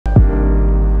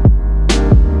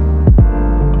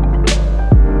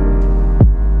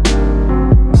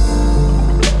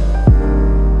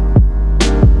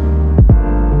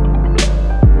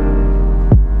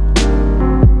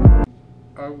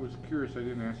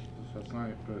you this last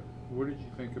night, but what did you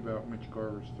think about Mitch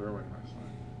Garver's throwing last night?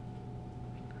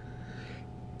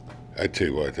 I tell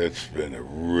you what, that's been a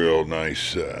real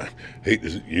nice. Hate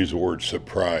to use the word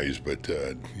surprise, but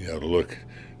to look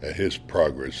at his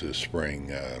progress this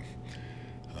spring,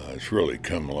 it's really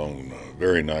come along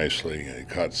very nicely. He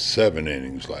caught 7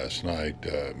 innings last night.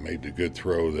 Made a good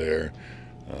throw there.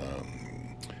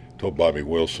 Told Bobby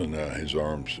Wilson his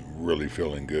arm's really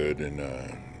feeling good, and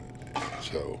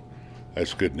so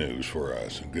that's good news for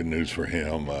us and good news for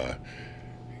him.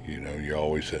 You're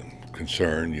always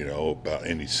concerned, about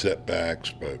any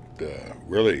setbacks, but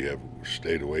really have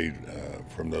stayed away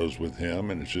from those with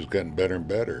him, and it's just gotten better and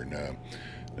better.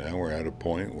 Now we're at a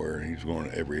point where he's going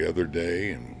every other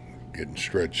day and getting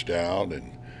stretched out,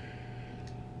 and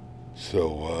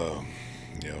so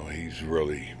he's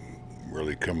really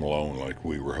come along like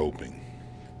we were hoping.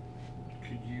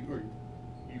 Are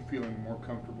you feeling more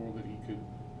comfortable that he could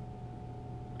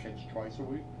catch twice a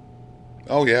week?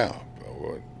 Oh yeah,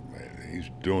 he's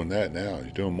doing that now.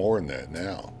 He's doing more than that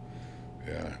now.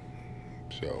 Yeah.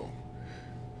 So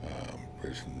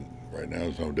right now,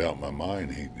 there's no doubt in my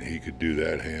mind he could do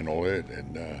that, handle it,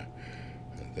 and I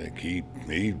think he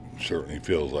certainly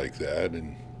feels like that,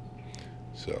 and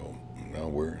so no,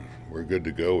 we're good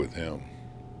to go with him.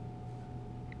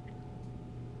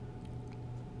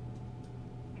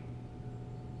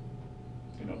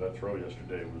 That throw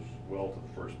yesterday was well to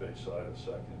the first base side of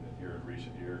second, and here in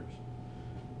recent years,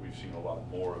 we've seen a lot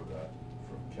more of that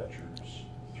from catchers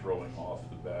throwing off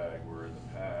the bag, where in the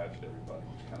past everybody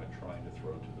was kind of trying to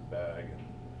throw to the bag, and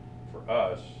for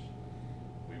us,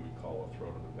 we would call a throw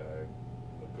to the bag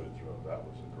a good throw. That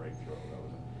was a great throw.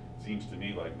 Seems to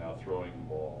me like now throwing the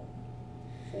ball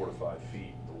 4 to 5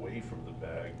 feet away from the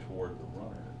bag toward the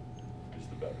runner is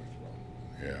the better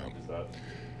throw. Yeah. Is that?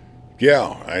 Yeah,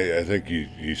 I think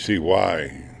you see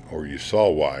why, or you saw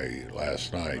why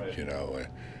last night. Right.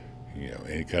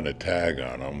 Any kind of tag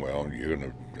on him. Well, you're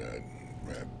going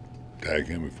to tag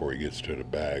him before he gets to the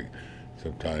bag.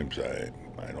 Sometimes I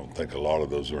don't think a lot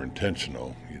of those are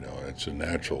intentional. It's a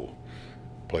natural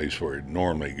place where it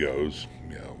normally goes.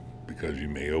 Because you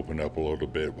may open up a little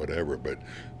bit, whatever. But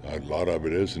a lot of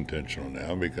it is intentional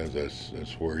now because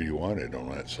that's where you want it, on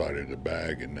that side of the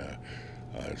bag, and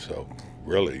so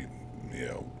really.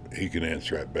 He can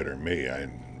answer that better than me.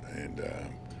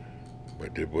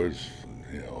 But it was,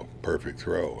 a perfect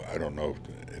throw. I don't know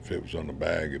if it was on the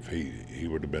bag, if he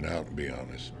would have been out, to be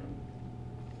honest.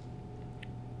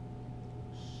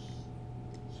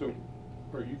 So,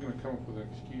 are you going to come up with an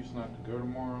excuse not to go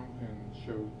tomorrow and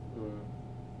show the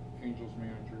Angels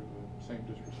manager the same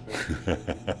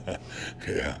disrespect?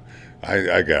 Yeah,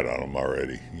 I got on him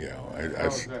already. How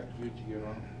exactly did you get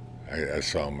on him? I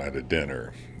saw him at a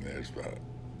dinner. There's about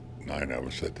 9 of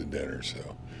us at the dinner,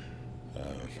 so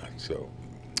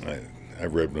I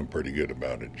ribbed him pretty good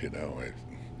about it.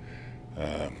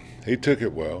 He took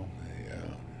it well.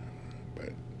 Yeah, but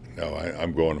no,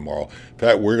 I'm going tomorrow. In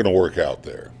fact, we're going to work out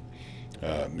there.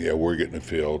 We're getting a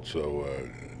field, so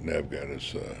Nev got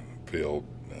us field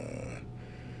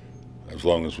as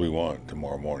long as we want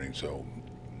tomorrow morning. So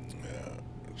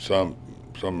some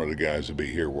of the guys will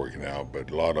be here working out, but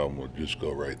a lot of them will just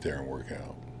go right there and work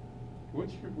out.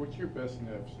 What's your best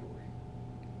Nev story?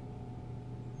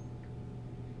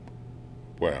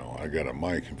 Well, I got a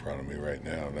mic in front of me right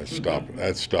now. That's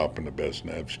stopping the best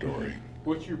Nev story.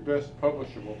 What's your best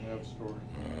publishable Nev story?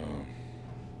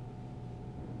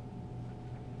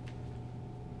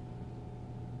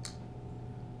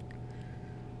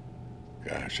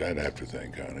 Gosh, I'd have to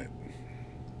think on it.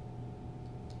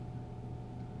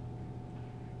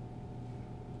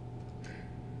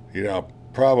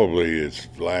 Probably his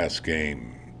last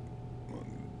game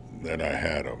that I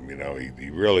had him. He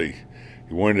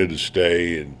wanted to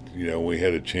stay, and we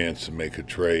had a chance to make a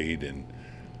trade, and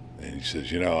he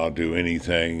says, I'll do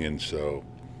anything, and so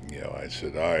I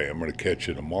said, all right, I'm going to catch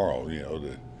you tomorrow,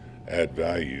 to add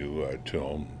value to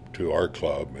him, to our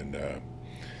club, and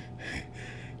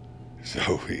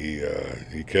so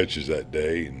he catches that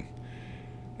day,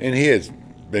 and he has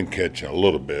been catching a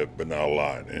little bit, but not a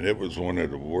lot. And it was one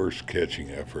of the worst catching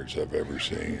efforts I've ever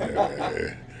seen.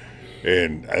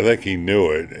 And I think he knew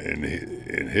it. And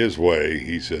in his way,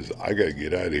 he says, I got to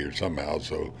get out of here somehow.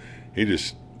 So he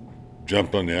just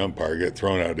jumped on the umpire, got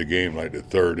thrown out of the game like the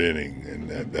 3rd inning, and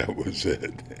that was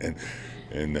it.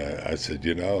 And I said,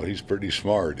 he's pretty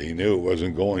smart. He knew it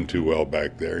wasn't going too well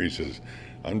back there. He says,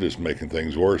 I'm just making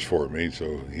things worse for me.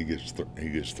 So he gets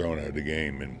thrown out of the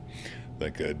game, and I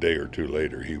think a day or two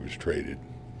later he was traded.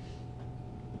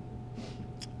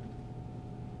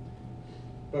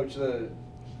 Coach,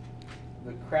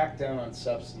 the crackdown on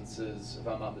substances, if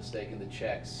I'm not mistaken, the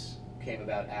checks came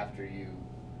about after you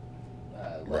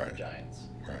left Right. the Giants.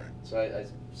 Right. So I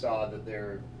saw that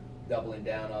they're doubling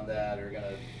down on that, or going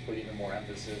to put even more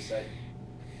emphasis.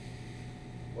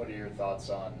 What are your thoughts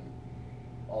on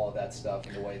all of that stuff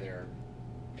and the way they're...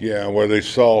 Yeah, well, they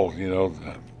saw,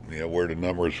 where the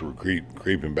numbers were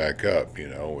creeping back up,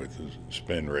 with the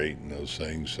spend rate and those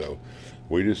things. So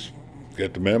we just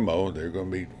get the memo. They're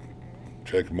going to be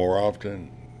checking more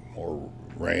often, more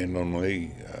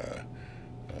randomly.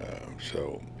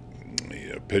 So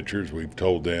pitchers, we've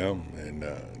told them, and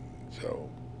so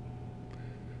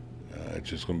it's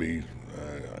just going to be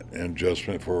an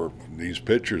adjustment for these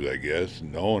pitchers, I guess,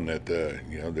 knowing that they're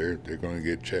going to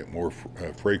get checked more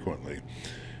frequently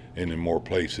and in more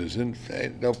places, and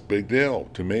no big deal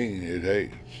to me.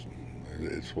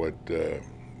 It's what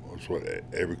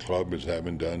every club is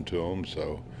having done to them.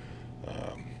 So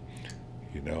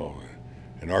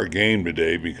in our game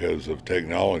today, because of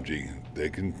technology, they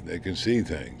can see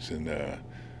things, and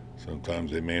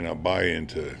sometimes they may not buy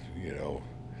into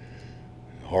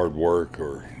hard work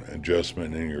or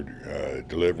adjustment in your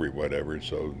delivery, whatever.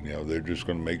 So they're just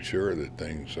going to make sure that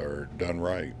things are done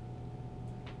right.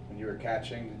 When you were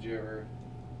catching, did you ever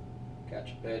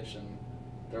catch a pitch and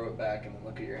throw it back and then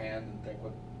look at your hand and think,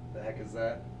 what the heck is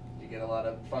that? Did you get a lot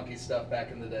of funky stuff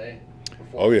back in the day?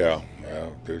 Before? Oh yeah,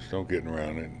 there's no getting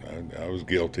around it. I was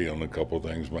guilty on a couple of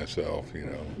things myself,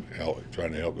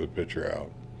 trying to help the pitcher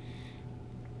out.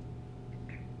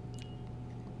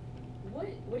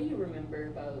 What do you remember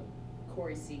about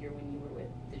Corey Seager when you were with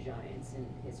the Giants in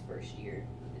his first year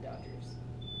with the Dodgers?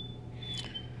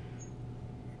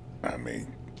 I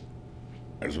mean,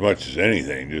 as much as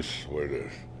anything, just what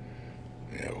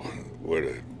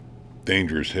a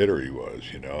dangerous hitter he was.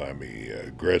 I mean,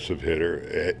 aggressive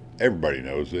hitter. Everybody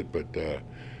knows it, but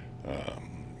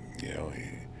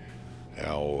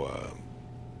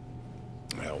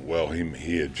how well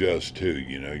he adjusts too.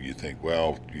 You think,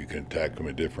 well, you can attack him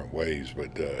in different ways,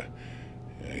 but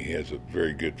he has a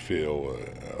very good feel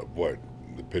of what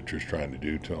the pitcher's trying to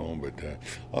do to him. But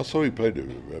also, he played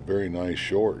a very nice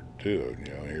short too.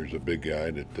 Here's a big guy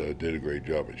that did a great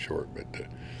job at short, but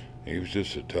he was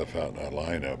just a tough out in that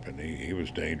lineup, and he was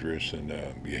dangerous, and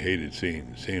you hated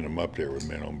seeing him up there with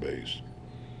men on base.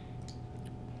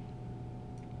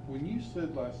 When you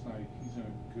said last night he's in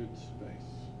a good space,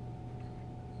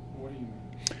 what do you mean?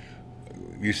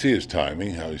 You see his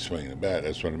timing, how he's swinging the bat.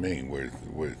 That's what I mean.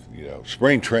 With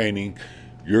spring training,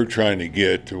 you're trying to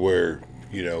get to where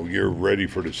you're ready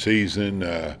for the season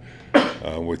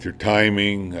with your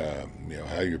timing,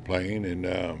 how you're playing, and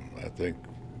I think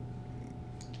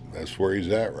that's where he's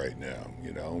at right now.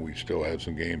 We still have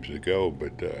some games to go,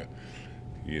 but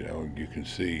you can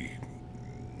see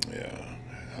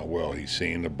how well he's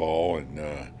seeing the ball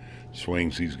and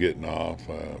swings he's getting off.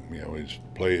 His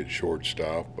play at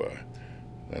shortstop.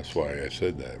 That's why I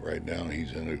said that. Right now,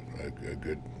 he's in a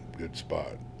good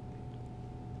spot.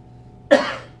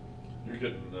 You're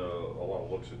getting a lot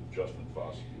of looks at Justin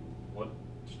Foscue. What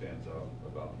stands out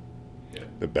about him?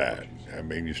 The bat. I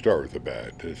mean, you start with the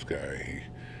bat. This guy, he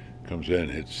comes in,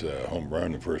 hits a home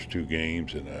run the first 2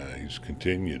 games, and he's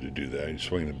continued to do that. He's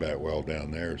swinging the bat well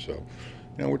down there. So,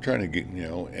 we're trying to get,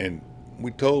 and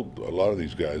we told a lot of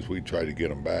these guys we try to get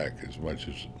them back as much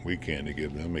as we can to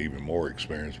give them even more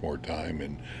experience, more time,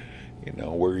 and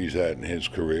where he's at in his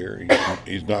career,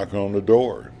 he's knocking on the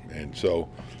door, and so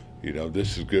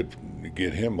this is good to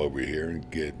get him over here and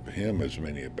get him as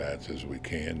many at bats as we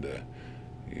can to,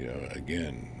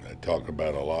 again, I talk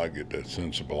about a lot, get that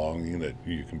sense of belonging that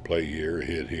you can play here,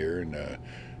 hit here, and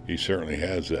he certainly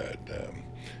has that.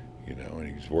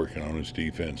 And he's working on his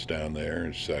defense down there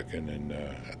in second, and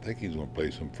I think he's going to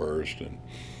play some first. And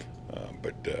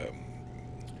but the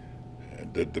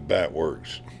bat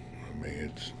works. I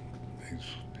mean,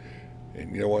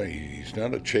 and you know what? He's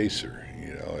not a chaser.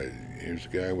 Here's a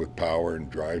guy with power and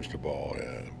drives the ball,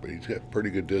 but he's got pretty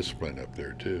good discipline up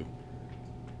there too.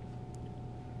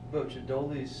 Bochy,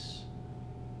 Dolly's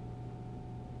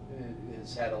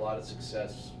has had a lot of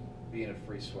success being a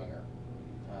free swinger.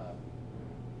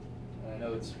 And I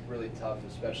know it's really tough,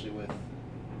 especially with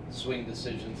swing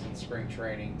decisions in spring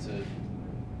training to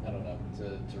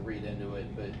read into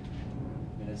it, but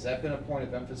has that been a point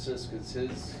of emphasis?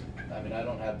 Because I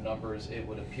don't have numbers. It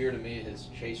would appear to me his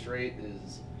chase rate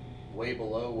is way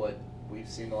below what we've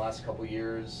seen the last couple of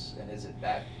years, and is it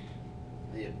the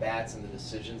at-bats and the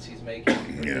decisions he's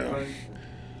making? Yeah.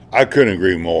 I couldn't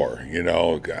agree more.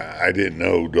 I didn't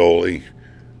know Dolly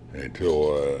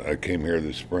until I came here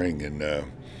this spring, and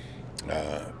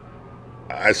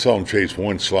I saw him chase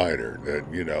one slider that,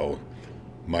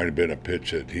 might have been a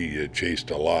pitch that he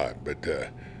chased a lot, but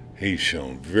he's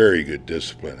shown very good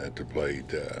discipline at the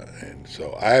plate, and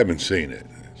so I haven't seen it.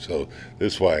 So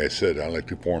this is why I said I like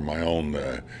to form my own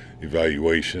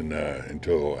evaluation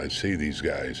until I see these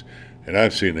guys. And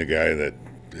I've seen a guy that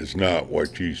is not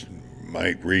what you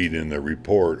might read in the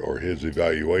report or his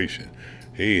evaluation.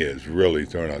 He has really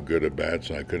thrown out good at bats,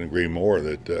 and I couldn't agree more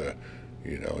that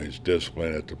you know, his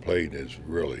discipline at the plate has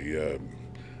really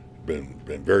been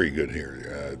very good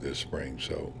here this spring.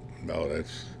 So no,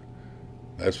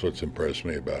 that's what's impressed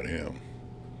me about him.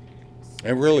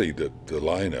 And really, the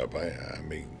lineup. I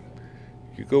mean,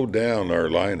 you go down our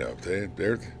lineup.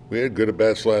 We had good at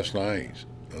bats last night.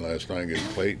 Last night against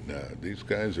Clayton. These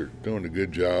guys are doing a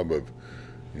good job of,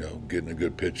 you know, getting a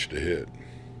good pitch to hit.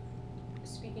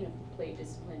 Speaking of play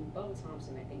discipline, Bubba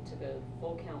Thompson, I think, took a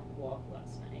full count walk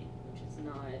last night, which is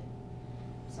not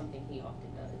something he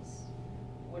often does.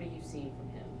 What are you seeing from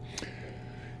him?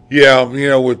 Yeah, you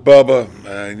know, with Bubba,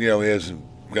 you know, he hasn't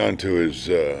gone to his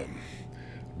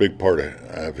big part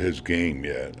of his game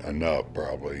yet. Enough,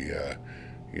 probably.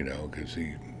 You know, because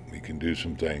he can do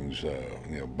some things,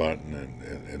 you know, bunting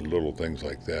and little things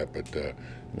like that. But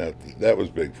that was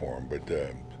big for him.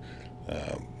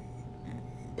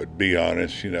 But be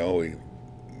honest, you know,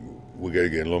 we got to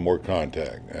get a little more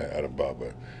contact out of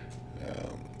Bubba.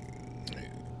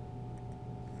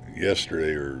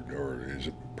 Yesterday or his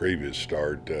previous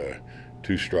start,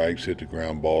 2 strikes, hit the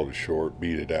ground ball to short,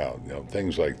 beat it out. You know,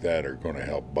 things like that are going to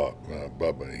help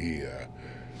Bubba. He,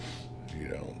 you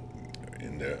know,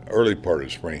 in the early part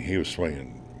of spring, he was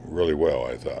swinging really well,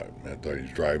 I thought. He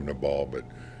was driving the ball, but,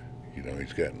 you know,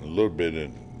 he's gotten a little bit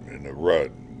in a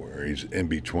rut where he's in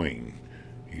between.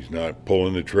 He's not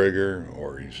pulling the trigger,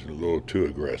 or he's a little too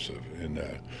aggressive.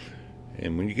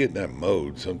 And when you get in that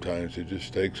mode, sometimes it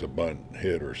just takes a bunt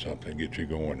hit or something to get you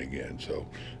going again. So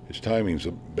his timing's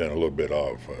been a little bit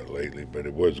off lately, but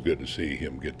it was good to see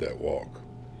him get that walk.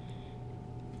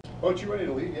 Aren't you ready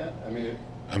to leave yet? I mean,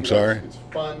 I'm sorry? It's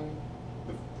fun.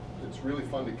 It's really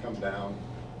fun to come down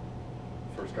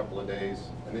the first couple of days,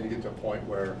 and then you get to a point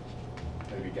where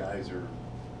maybe guys are,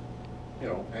 you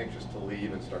know, anxious to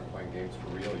leave and start playing games for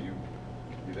real. You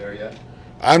there yet?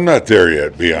 I'm not there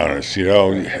yet, to be honest. You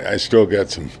know, I still got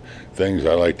some things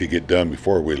I like to get done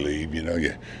before we leave. You know,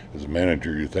 as a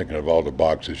manager, you're thinking of all the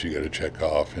boxes you got to check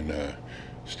off, and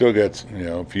still got, you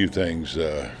know, a few things.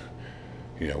 You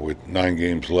know, with 9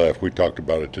 games left, we talked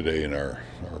about it today in our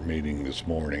meeting this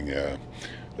morning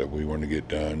that we want to get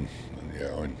done. You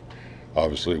know, and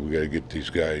obviously we got to get these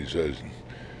guys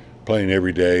playing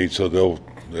every day, so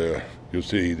you'll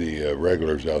see the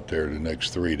regulars out there the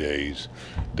next 3 days,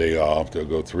 day off. They'll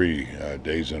go 3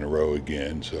 days in a row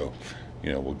again. So,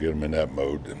 you know, we'll get them in that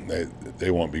mode.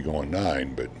 They won't be going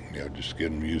 9, but, you know, just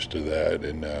get them used to that.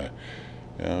 And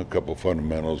you know, a couple of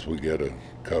fundamentals we got to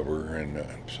cover. And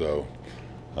so,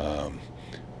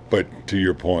 but to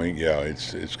your point, yeah,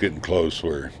 it's getting close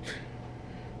where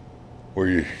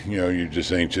you know, you're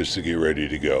just anxious to get ready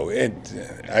to go. And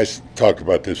I talked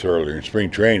about this earlier in spring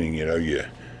training. You know,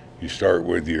 you start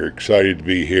with you're excited to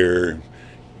be here,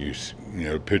 you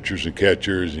know, pitchers and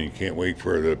catchers, and you can't wait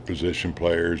for the position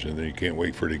players, and then you can't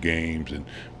wait for the games, and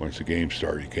once the games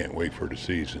start, you can't wait for the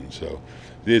season. So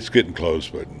it's getting close,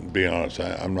 but to be honest,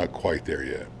 I'm not quite there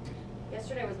yet.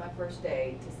 Yesterday was my first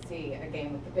day to see a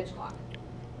game with the pitch clock.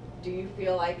 Do you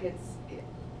feel like it's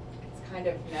kind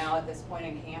of now at this point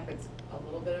in camp, it's a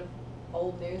little bit of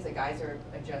old news that guys are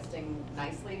adjusting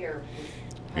nicely, or?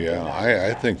 Yeah,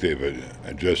 I think they've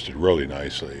adjusted really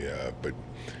nicely, but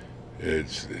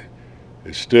it's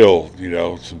still, you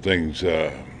know, some things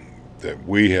that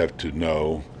we have to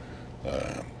know,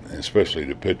 especially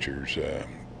the pitchers.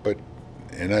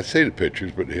 And I say the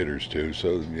pitchers, but the hitters too.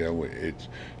 So, you know, it's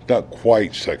not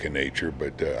quite second nature,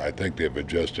 but I think they've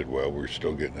adjusted well. We're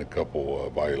still getting a couple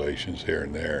violations here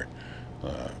and there,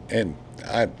 and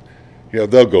you know,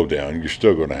 they'll go down. You're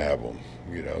still going to have them.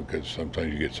 You know, because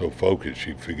sometimes you get so focused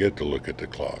you forget to look at the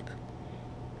clock.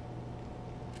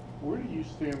 Where do you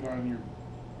stand on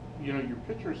your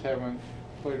pitchers haven't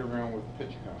played around with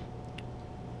pitch count?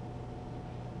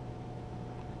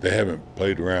 They haven't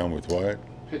played around with what?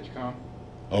 Pitch count.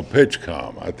 Oh, pitch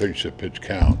count. I thought you said pitch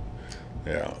count.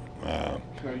 Yeah. No,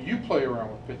 you play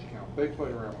around with pitch count. They play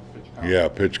around with pitch count. Yeah,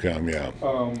 pitch count, yeah.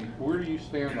 Where do you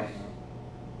stand on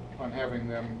that? On having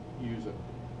them use it?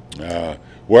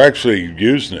 We're actually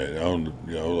using it on,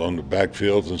 you know, on the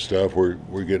backfields and stuff.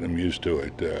 We're getting them used to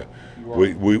it.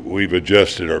 We've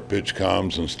adjusted our pitch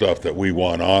comms and stuff that we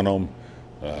want on them.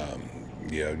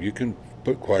 Yeah, you can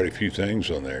put quite a few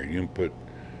things on there. You can put,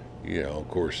 you know, of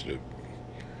course,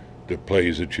 the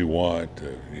plays that you want,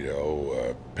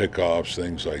 pickoffs,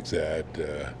 things like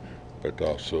that. But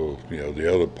also,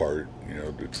 the other part,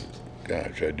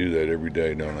 gosh, I do that every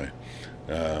day, don't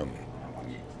I?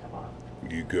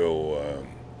 You go,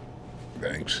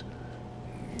 thanks.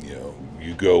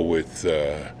 You go with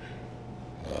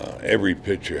every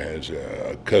pitcher has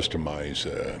a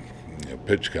customized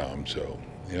pitch com, so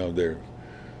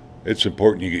it's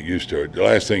important you get used to it. The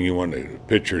last thing you want a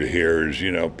pitcher to hear is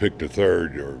pick the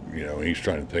third, or he's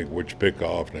trying to think which pick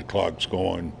off and the clock's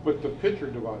going. But the pitcher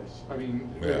device, I mean,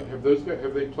 Yeah. have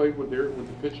they played with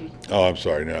the pitchers? Oh, I'm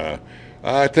sorry. No,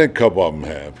 I think a couple of them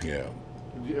have. Yeah.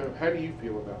 How do you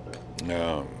feel about that?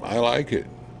 No, I like it.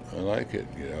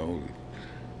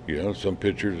 Some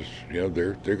pitchers,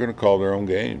 they're going to call their own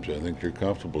games. I think they're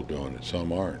comfortable doing it.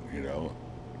 Some aren't.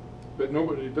 But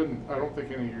nobody didn't. I don't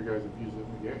think any of you guys have used it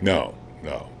in the game. No.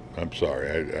 I'm sorry.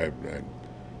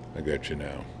 I got you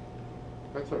now.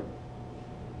 That's all right.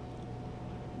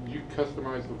 You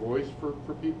customize the voice for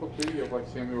people too? You have like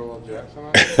Samuel L. Jackson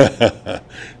on it?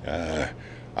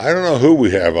 I don't know who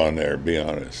we have on there, to be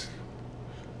honest.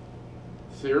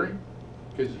 Siri?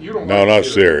 Because you don't. No, like not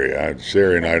Siri.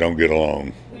 Siri and I don't get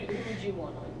along. Who would you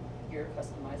want on your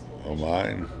customizable? Oh,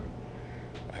 mine?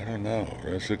 I don't know.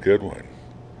 That's a good one.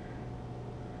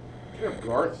 You have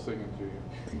Garth singing to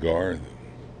you. Garth.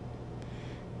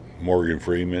 Morgan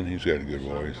Freeman, he's got a good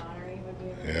Sean voice. Connery would be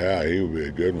a good Yeah, he would be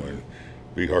a good one.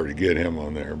 Be hard to get him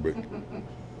on there, but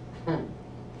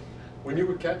When you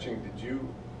were catching, did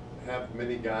you have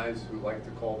many guys who like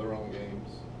to call their own games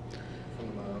from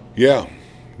the mound? yeah.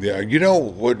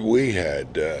 What we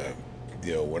had,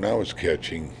 when I was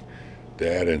catching,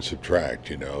 to add and subtract,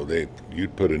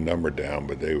 you'd put a number down,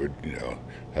 but they would,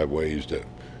 have ways to,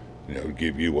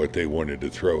 give you what they wanted to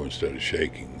throw instead of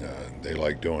shaking. They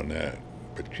like doing that.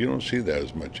 But you don't see that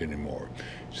as much anymore.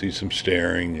 You see some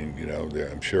staring, and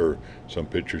I'm sure some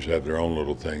pitchers have their own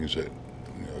little things that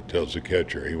tells the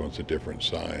catcher he wants a different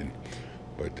sign.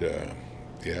 But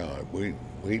we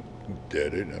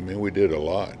did it. I mean, we did a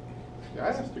lot. Yeah, I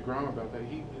asked DeGrom about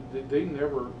that. They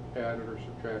never added or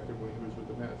subtracted when he was with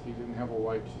the Mets. He didn't have a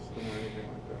wipe system or anything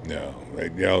like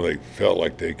that. No, they felt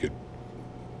like they could.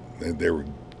 They were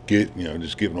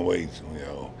just giving away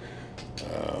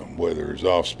whether it's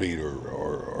off speed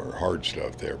or hard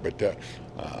stuff there. But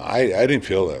I didn't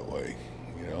feel that way.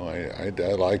 I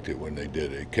liked it when they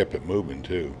did it. It kept it moving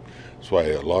too. That's why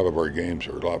a lot of our games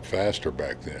are a lot faster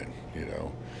back then.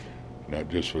 Not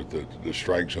just with the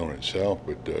strike zone itself,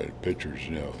 but pitchers,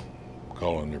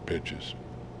 calling their pitches.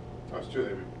 That's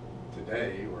true.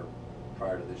 Today, or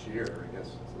prior to this year, I guess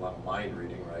it's a lot of mind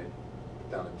reading, right?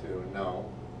 Down to 2, no.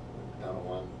 Down to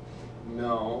 1,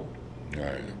 no.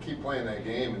 Right. You keep playing that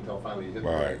game until finally you hit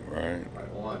Right.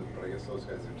 right one. But I guess those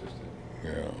guys are just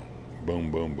Yeah.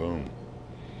 Boom, boom, boom.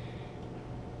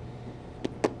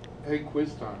 Hey,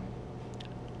 quiz time.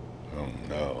 Oh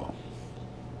no.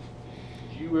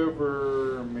 Did you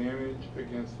ever manage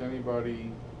against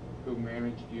anybody who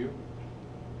managed you?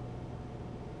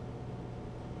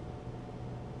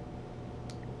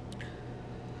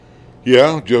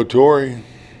 Yeah, Joe Torre.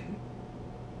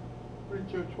 Where did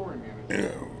Joe Torre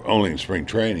manage? Only in spring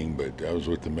training, but I was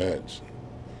with the Mets.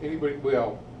 Anybody?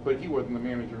 Well, but he wasn't the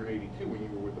manager in '82 when you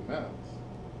were with the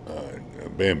Mets.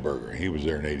 Bamberger, he was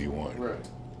there in '81. Right.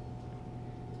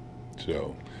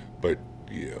 So, but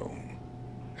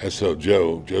I saw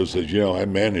Joe. Joe says, I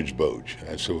managed Bochy.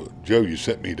 I said, well, Joe, you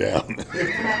sent me down.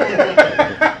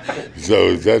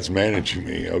 So that's managing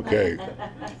me, okay.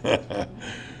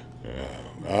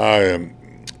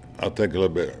 I'll think a little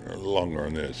bit longer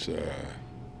on this.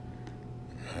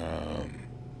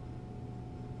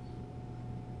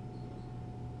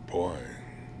 Boy,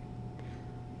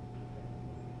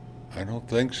 I don't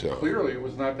think so. Clearly, it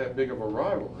was not that big of a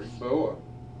rivalry. Boa.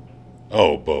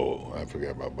 Oh, Bo. I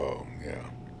forgot about Bo. Yeah.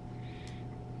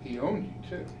 He owned you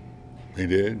too. He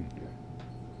did? Yeah.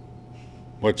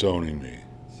 What's owning me?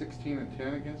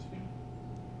 16-10 against you.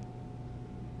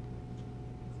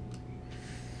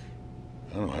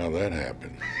 I don't know how that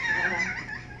happened.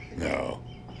 No.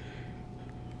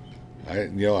 I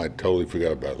totally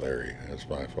forgot about Larry. That's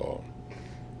my fault.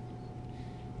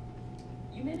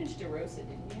 You managed DeRosa,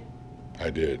 didn't you?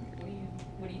 I did.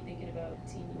 What are you thinking about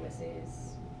Team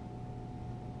USA's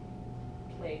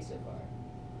play so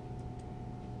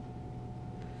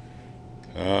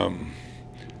far?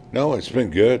 No, it's been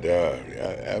good.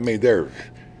 I mean, they're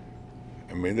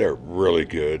really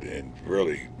good and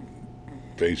really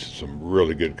facing some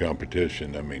really good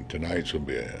competition. I mean, tonight's gonna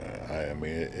be.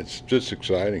 It's just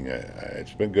exciting.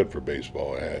 It's been good for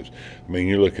baseball. It has. I mean,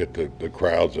 you look at the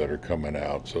crowds that are coming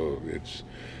out. So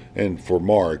And for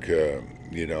Mark,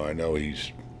 you know, I know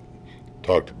he's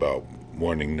talked about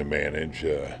wanting to manage.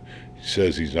 He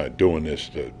says he's not doing this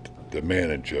to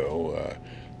manage Joe,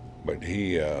 but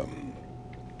he, you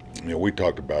know, we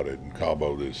talked about it in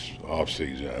Cabo this off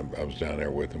season. I was down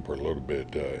there with him for a little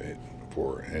bit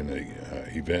for an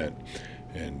event,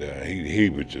 and he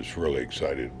was just really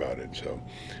excited about it. So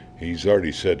he's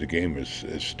already said the game is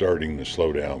starting to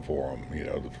slow down for him. You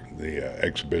know, the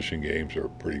exhibition games are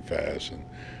pretty fast,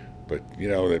 but you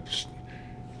know, that's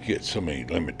you get so many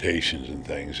limitations and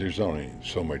things. There's only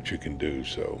so much you can do.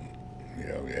 So, you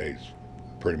know, he's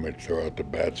pretty much throw out the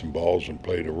bats and balls and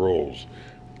play the rules.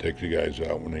 Take the guys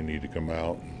out when they need to come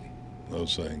out, and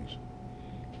those things.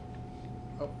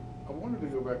 I wanted to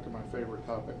go back to my favorite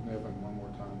topic, Nevin, one more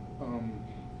time.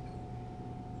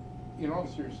 In all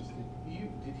seriousness,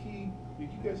 did you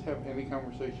guys have any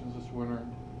conversations this winter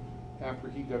after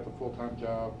he got the full-time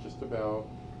job just about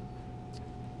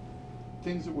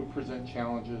things that would present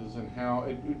challenges and how?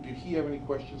 Did he have any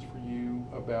questions for you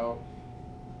about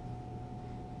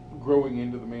growing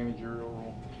into the managerial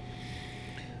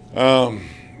role?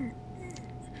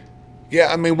 Yeah,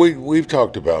 I mean, we've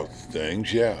talked about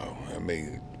things. Yeah, I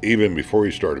mean, even before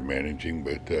he started managing,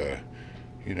 but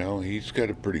you know, he's got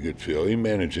a pretty good feel. He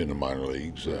managed in the minor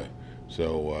leagues,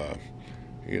 so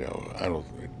you know,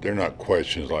 they're not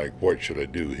questions like what should I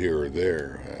do here or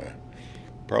there.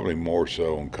 Probably more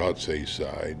so on Kotsay's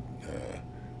side,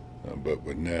 but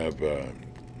with Nev,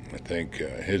 I think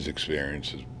his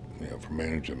experience is, you know, for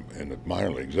managing in the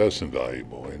minor leagues, that's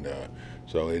invaluable, and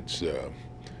so it's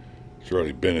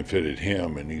really benefited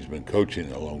him, and he's been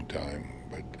coaching a long time.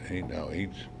 But he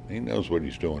knows what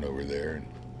he's doing over there.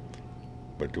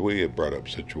 But we have brought up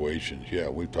situations. Yeah,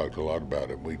 we've talked a lot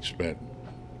about it. We spent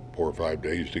 4 or 5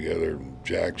 days together in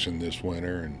Jackson this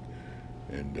winter,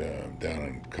 and down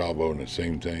in Cabo in the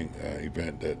same thing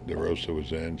event that DeRosa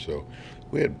was in. So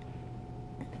we had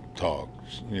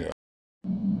talks, you know.